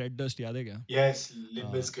version with Fred Durst याद है क्या? Yes,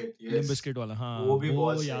 Limp Bizkit. Yes. Limp Bizkit वाला हाँ वो भी वो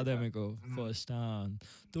बहुत याद सही है था. मेरे को first हाँ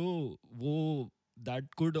तो वो that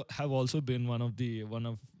could have also been one of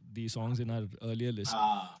the songs in our earlier list.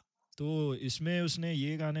 हाँ. तो इसमें उसने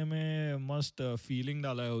ये गाने में मस्त फीलिंग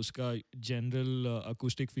डाला है उसका जनरल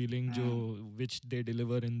अकूस्टिक फीलिंग जो विच दे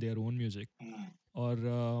deliver in their own music और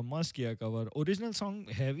मस्त किया कवर. ओरिजिनल सॉन्ग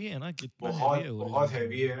हैवी है ना कितना बहुत हैवी है बहुत original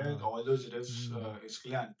heavy song. है. हाँ. All those riffs इसके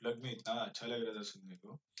लिए unplugged में इतना अच्छा लग रहा था सुनने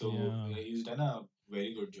को. तो Yeah. he's done a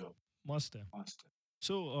very good job. मस्त है. मस्त.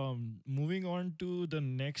 So moving on to the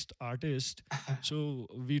next artist. So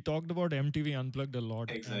we talked about MTV Unplugged a lot,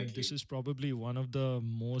 and Exactly. this is probably one of the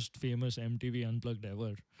most famous MTV Unplugged ever.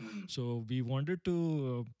 So we wanted to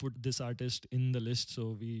put this artist in the list. So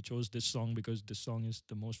we chose this song because this song is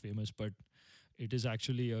the most famous, but it is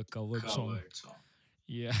actually a covered song. Covered song.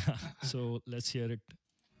 Yeah. So let's hear it.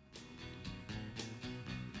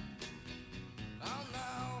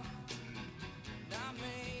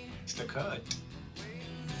 It's the cut.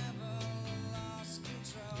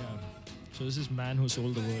 Yeah. So this is Man Who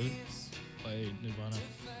Sold the World by Nirvana,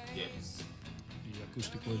 Yes. the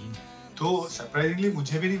acoustic version. तो surprisingly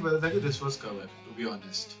मुझे भी नहीं पता था कि this was cover, to be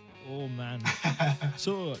honest. Oh man.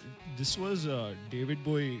 So this was a David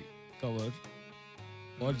Bowie cover.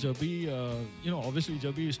 और जब भी obviously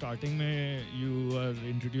जब भी starting में you are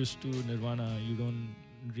introduced to Nirvana, you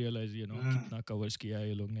don't realize Hmm. कितना covers किया है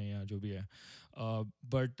ये लोग ने या जो भी है.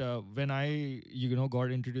 But when I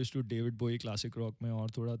got introduced to David Bowie classic rock में और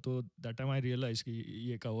थोड़ा तो that time I realized कि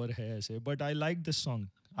ये cover है ऐसे. But I like this song.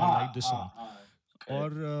 I like हाँ this हाँ song. हाँ, और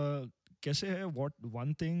correct. कैसे है what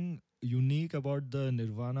one thing unique about the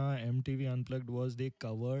Nirvana MTV Unplugged was they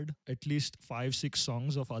covered at least 5-6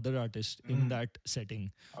 songs of other artists in Hmm. that setting.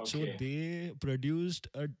 So Okay. they produced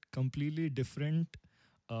a completely different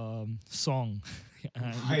song, you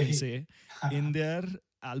can Why? say, in their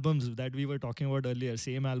albums that we were talking about earlier.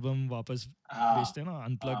 Same album वापस हाँ बेचते हैं ना,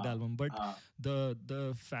 unplugged हाँ album. But हाँ. the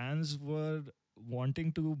fans were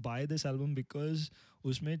wanting to buy this album because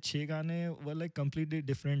उसमें 6 गाने were like completely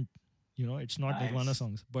different. It's not Nirvana Nice.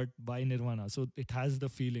 songs, but by Nirvana. So it has the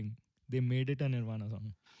feeling. They made it a Nirvana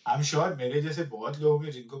song. I'm sure मेरे जैसे बहुत लोग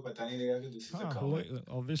हैं जिनको पता नहीं लगा कि this is a हाँ हो cover.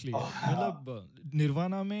 obviously Oh, है हाँ. मतलब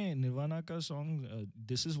निर्वाणा का song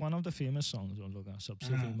this is one of the famous songs उन लोगों का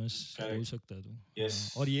सबसे Hmm. फेमस बोल Correct. सकता है तू. हाँ,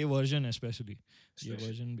 और Yes. ये वर्जन है स्पेशली ये Especially.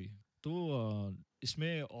 वर्जन भी तो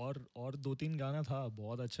इसमें और 2-3 गाना था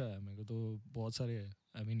बहुत अच्छा है मेरे को तो बहुत सारे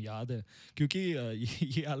आई मीन याद है क्योंकि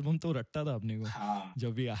ये एल्बम तो रटता था अपने को हाँ.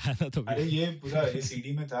 जब भी आया था तभी. अरे ये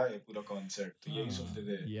सीडी में था ये पूरा कॉन्सर्ट तो यही सुनते हाँ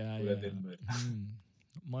थे पूरा या दिन भर.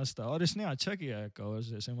 मस्त था और इसने अच्छा किया है कवर्स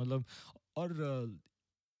जैसे मतलब और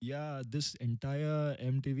yeah, this entire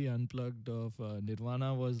MTV Unplugged of Nirvana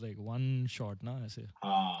was like one shot ना ऐसे.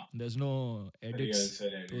 हाँ. There's no edits. Rehearsal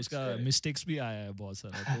तो edits, उसका correct. मिस्टेक्स भी आया है बहुत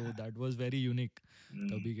सारा तो that was very unique Hmm.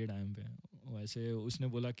 तभी के टाइम पे. वैसे उसने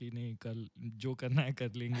बोला कि नहीं कल जो करना है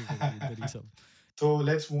कर लेंगे करके इधर ही सब. So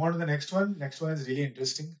let's move on to the next one. Next one is really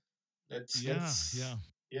interesting. Let's Yeah, let's yeah.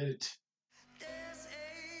 hear it.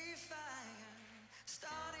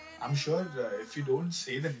 I'm sure if you don't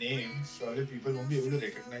say the name, probably people won't be able to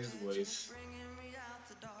recognize the voice.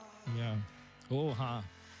 Yeah. Oh, हाँ.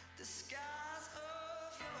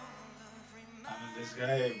 I mean, this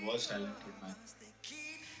guy was talented, man.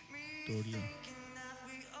 Totally.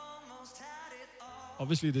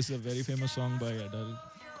 Obviously, this is a very famous song by Adele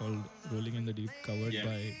called "Rolling in the Deep," covered Yeah.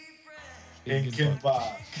 by Linkin Linkin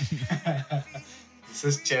Park. Park. This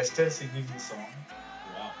is Chester singing the song.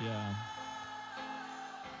 Wow. Yeah.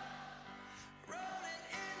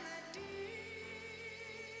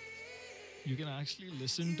 You can actually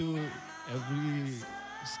listen to every,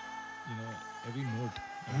 every note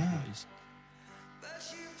of his Hmm. voice.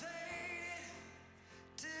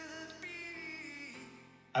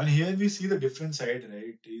 I mean, here we see the different side,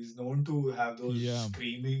 right? He's known to have those Yeah,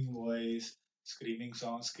 screaming voice, screaming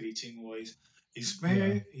song, screeching voice.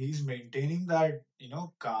 yeah, He's maintaining that,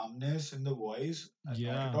 calmness in the voice and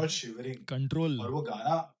not at yeah. all shivering. Control. और वो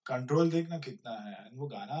गाना control देखना कितना है and वो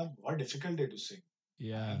गाना बहुत difficult है to sing.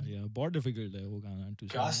 Yeah, And yeah. बहुत difficult है वो गाना to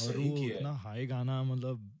क्या sing और सही वो किया है. इतना high गाना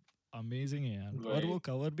मतलब amazing है यार और वो वही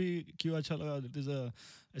cover भी क्यों अच्छा लगा. It is a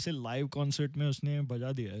ऐसे live concert में उसने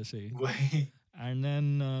बजा दिया ऐसे ही. वही And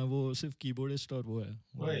then वो सिर्फ कीबोर्डिस्ट और वो है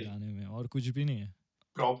वो वही गाने में और कुछ भी नहीं है.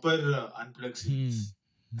 प्रॉपर अनप्लग हम्म. सीरीज.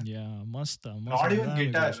 Yeah, मस्त था मस्त Not even मजा आया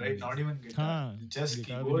मेरे को guitar, सुन right? के. Not even guitar. हाँ Just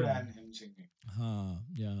गिटार भी keyboard नहीं है. and him singing. हाँ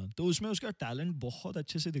या तो उसमें उसका टैलेंट बहुत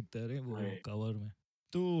अच्छे से दिखता है रे वो वही. कवर में.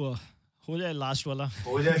 तो हो जाए लास्ट वाला.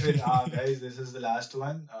 हो जाए फिर. हाँ guys, this is the last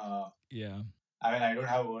one. Yeah, I mean, I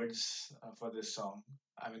don't have words for this song.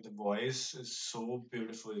 I mean, the voice is so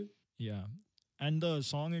beautiful. yeah. And the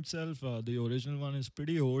song itself, the original one is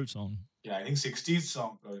pretty old song. Yeah, I think 60s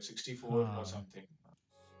song, probably 64 or हाँ something.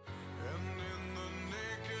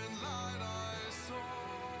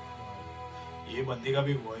 ये बंदे का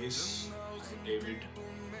भी voice, David,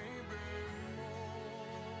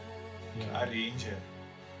 क्या yeah range है.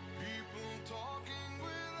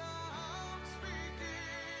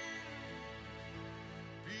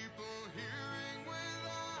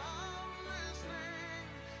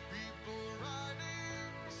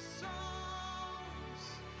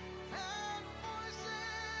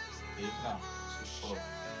 देखना super.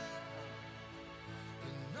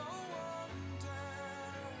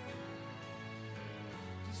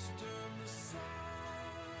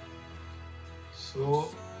 So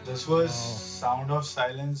this was wow Sound of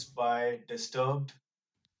Silence by Disturbed,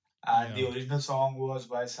 and the yeah original song was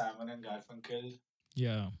by Simon and Garfunkel.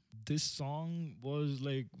 yeah. This song was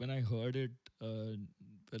like when I heard it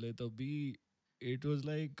पहले तभी it was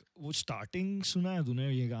like वो starting सुना है तूने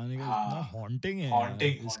ये गाने का इतना हाँ, haunting है यार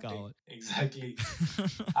haunting, इसका haunting, और exactly.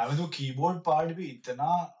 I mean, तो कीबोर्ड पार्ट भी इतना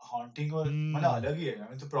हॉन्टिंग और मतलब हम्म अलग ही है. I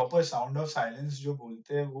mean, तो प्रॉपर साउंड ऑफ साइलेंस जो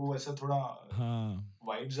बोलते हैं वो ऐसा थोड़ा हाँ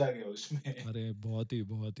वाइब्स आ गया उसमें. अरे बहुत ही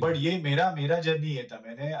बट ये मेरा जर्नी ये था.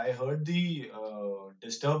 मैंने I heard the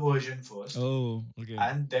Disturbed version first oh okay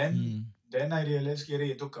and hmm then I realize कि अरे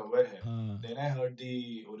ये तो कवर है. हाँ then I heard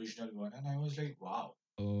the original one and I was like wow,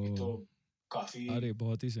 ये ओ तो काफी अरे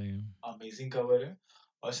बहुत ही सही है अमेजिंग कवर है.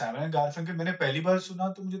 और सैमन एंड गारफिल्ड के मैंने पहली बार सुना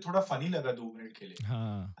तो मुझे थोड़ा फनी लगा 2 मिनट के लिए.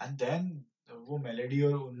 हाँ एंड देन वो मेलोडी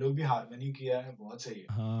और उन लोग भी हारमोनी किया है, बहुत सही है.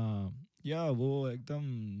 हाँ या वो एकदम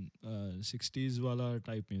 60s वाला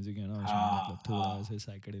टाइप म्यूजिक है ना उसमें मतलब हाँ थोड़ा हाँ, ऐसे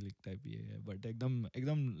साइकेडेलिक टाइप ये है बट एकदम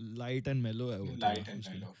एकदम लाइट एंड मेलो है वो थोड़ा लाइट एंड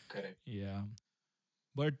उसमें मेलो, करेक्ट. या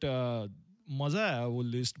बट मजा आया वो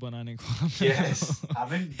लिस्ट बनाने को यस, आई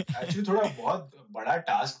मीन एक्चुअली थोड़ा बहुत बड़ा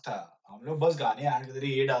टास्क था. हम लोग बस गाने ऐड करते रहे,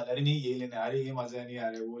 ये डाल रहे नहीं, ये लेने आ रहे, ये मजा नहीं आ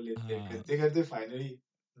रहा, वो लेते हाँ करते करते फाइनली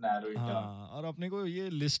नैरो इट डाउन. हाँ और अपने को ये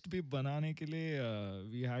लिस्ट भी बनाने के लिए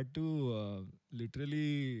we had to literally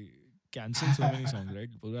cancel so many songs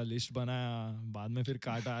right पूरा लिस्ट बनाया बाद में फिर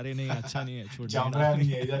काटा अरे नहीं अच्छा नहीं है छोड़ नहीं जम रहा नहीं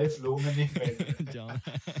है डालेंगे इधर, फ्लो में नहीं बैठ रहे. जाओ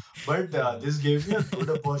But या this gave me a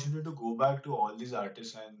good opportunity to go back to all these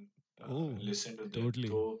artists and oh listen to them. Totally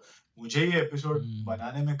तो मुझे ये एपिसोड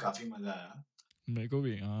बनाने में काफी मजा आया. मेरे को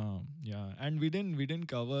भी हाँ yeah and we didn't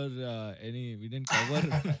cover any we didn't cover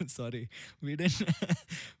sorry we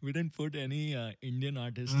didn't put any Indian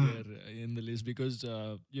artist Hmm. here in the list because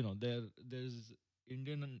you know there's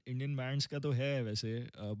Indian bands का तो है वैसे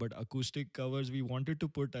but acoustic covers we wanted to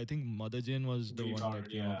put I think Mother Jane was the We one that thought,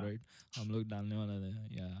 came up yeah. right हम लोग डालने वाले थे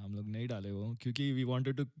yeah हम लोग नहीं डाले वो क्योंकि we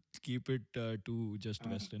wanted to keep it to just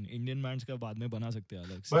Hmm. western Indian bands का बाद में बना सकते हैं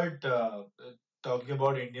अलग से But talking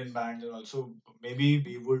about Indian bands, and also maybe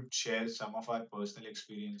we would share some of our personal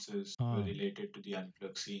experiences हाँ related to the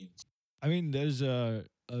unplugged scenes. I mean, there's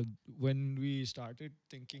when we started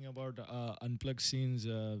thinking about unplugged scenes,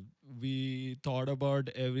 we thought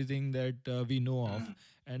about everything that we know of, Hmm.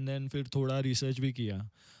 and then फिर थोड़ा research भी किया.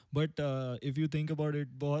 But if you think about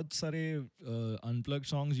it, बहुत सारे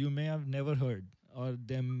unplugged songs you may have never heard, or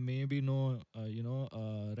there may be no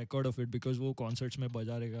record of it because वो concerts में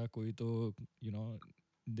बजा रहेगा कोई तो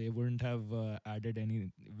they wouldn't have added any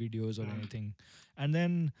videos or Hmm. anything. And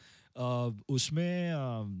then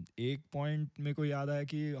उसमें एक पॉइंट मेरे को याद आया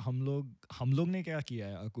कि हम लोग ने क्या किया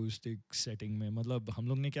है अकूस्टिक सेटिंग में मतलब हम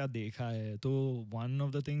लोग ने क्या देखा है तो one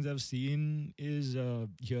of the things I have seen is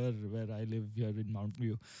here where I live here in Mount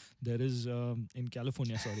View there is in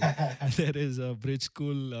California sorry there is a bridge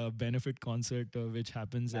school benefit concert which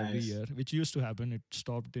happens every Nice. year which used to happen it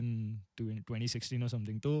stopped in 2016 or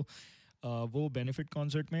something so वो benefit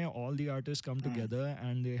concert में all the artist come Hmm. Together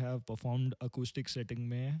and they have performed acoustic setting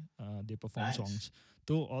में they perform Nice. Songs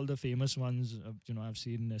तो all the famous ones I have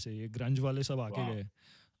seen ऐसे ये ग्रंज वाले सब आके Wow. गए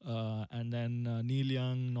and then Neil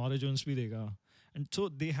Young, Nora Jones भी देगा and so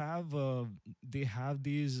they have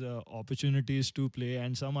these opportunities to play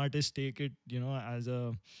and some artists take it as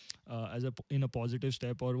a in a positive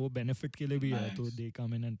step और वो benefit के लिए भी है तो Nice. they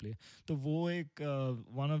come in and play तो वो एक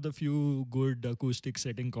one of the few good acoustic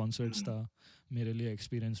setting concerts Hmm. था मेरे लिए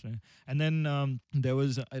experience में and then there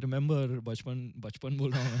was I remember बचपन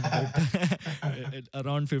बोल रहा हूँ मैं but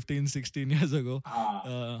around 15-16 years ago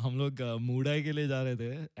हाँ. हम लोग मूडाई के लिए जा रहे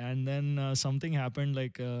थे and then something happened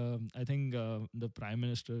like I think the prime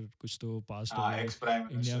minister कुछ तो पास्ट हाँ, अवे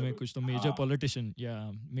ex-prime इंडिया में minister. कुछ तो मेजर हाँ. पॉलिटिशियन या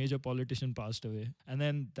major politician passed away and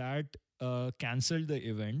then that cancelled the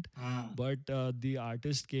event Hmm. but the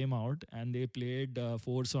artist came out and they played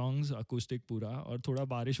 4 songs acoustic पूरा और थोड़ा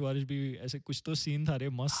बारिश वारिश भी ऐसे कुछ तो सीन था रे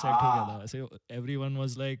मस्त सेट हो गया था हाँ. ऐसे everyone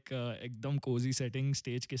was like एकदम cozy setting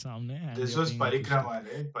stage के सामने and This they are was playing acoustic परिक्रमा,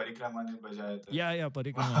 right? परिक्रमा ने बजाया था. या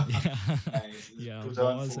परिक्रमा Nice. या बहुत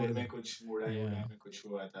 2004 सही में था कुछ मुड़ाई या वुड़ाई में कुछ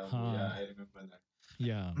हुआ था वो. हाँ Yeah, I remember that.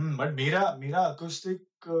 या बट मेरा acoustic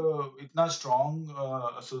इतना strong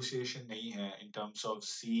association नहीं है in terms of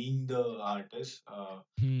seeing the artist.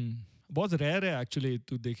 बहुत रेयर है एक्चुअली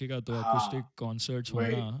तू देखेगा तो अकॉस्टिक हाँ, कॉन्सर्ट्स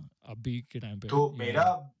वही. होना अभी के टाइम पे तो या मेरा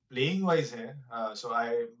playing wise है. So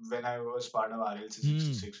when I was part of RLC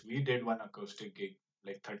 66, we did one acoustic gig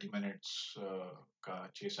like 30 minutes का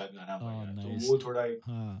 6-7 गाना बजा. तो नाइस वो थोड़ा एक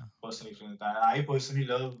हाँ personal experience था. I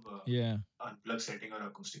personally love या unplugged setting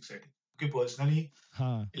और acoustic setting. क्योंकि personally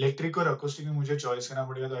हाँ इलेक्ट्रिक और अकोस्टिक में मुझे चॉइस करना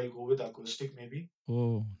पड़ेगा तो आई गो विद अकोस्टिक में भी.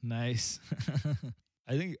 Oh nice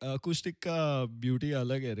I think acoustic का ब्यूटी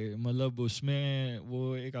अलग है रे मतलब उसमें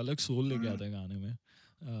वो एक अलग सोल लेके आता है गाने में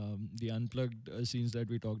the unplugged scenes that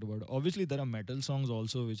we talked about. Obviously, there are metal songs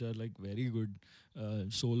also, which are like very good,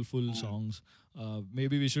 soulful Hmm. songs.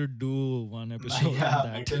 Maybe we should do one episode on Yeah,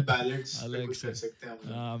 that. metal ballads पे अलग कुछ कर से. सकते हैं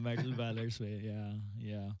हम लोग. Metal ballads way, yeah,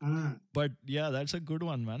 yeah. Hmm. But yeah, that's a good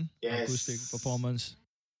one, man. Acoustic Yes. performance.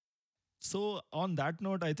 So on that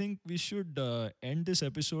note, I think we should end this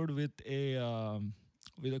episode with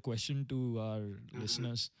a question to our Mhm.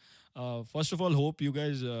 listeners. First of all, hope you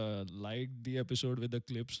guys liked the episode with the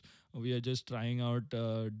clips. We are just trying out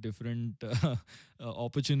different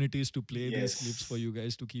opportunities to play these clips for Yes. you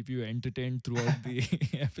guys to keep you entertained throughout the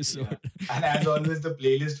Yeah. episode. And as always, the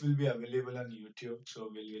playlist will be available on YouTube, so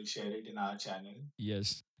we'll share it in our channel.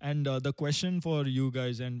 Yes. And the question for you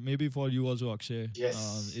guys, and maybe for you also, Akshay, Yes.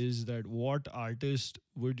 is that what artist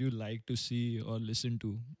would you like to see or listen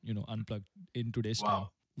to, unplugged in today's time,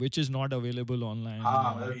 Wow. which is not available online? हाँ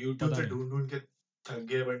मतलब YouTube पता पे नहीं. ढूंढ ढूंढ के थक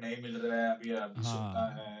गए बट नहीं मिल रहा है अभी अभी सुनना हाँ,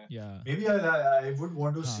 है. yeah, Maybe I would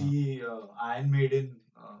want to हाँ, see Iron Maiden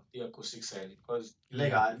the acoustic side because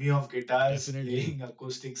like yep, army of guitars definitely. playing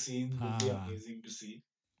acoustic scene would be हाँ, amazing to see.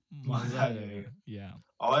 मजा मजा आ आ जाएगा. जाएगा. Yeah.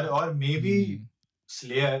 और maybe Hmm.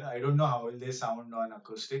 Slayer. I don't know how will they sound on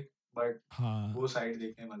acoustic, but हाँ, वो side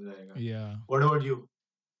देखने मजा आएगा. yeah. What about you?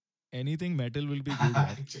 Anything metal will be good,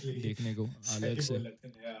 यार. Actually, देखने को अलग सही से. बोला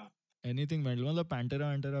तूने. Yeah. Anything metal, मतलब Pantera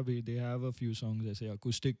वैंटेरा भी they have a few songs ऐसे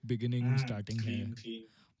acoustic beginning starting है. Clean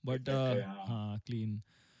But गिटार का हाँ. हाँ, clean.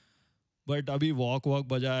 But अभी वॉक वॉक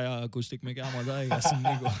बजाया अकॉस्टिक में क्या मजा आएगा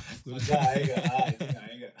सुनने को. Full. मजा आएगा. हाँ, I think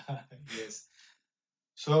आएगा. Yes.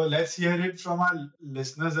 So let's hear it from our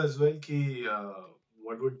listeners as well. Ki,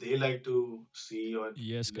 what would they like to see or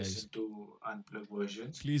Yes, guys. listen to unplugged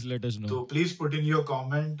versions? Please let us know. So please put in your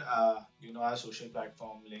comment. Our social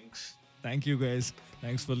platform links. Thank you, guys.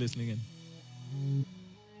 Thanks for listening in.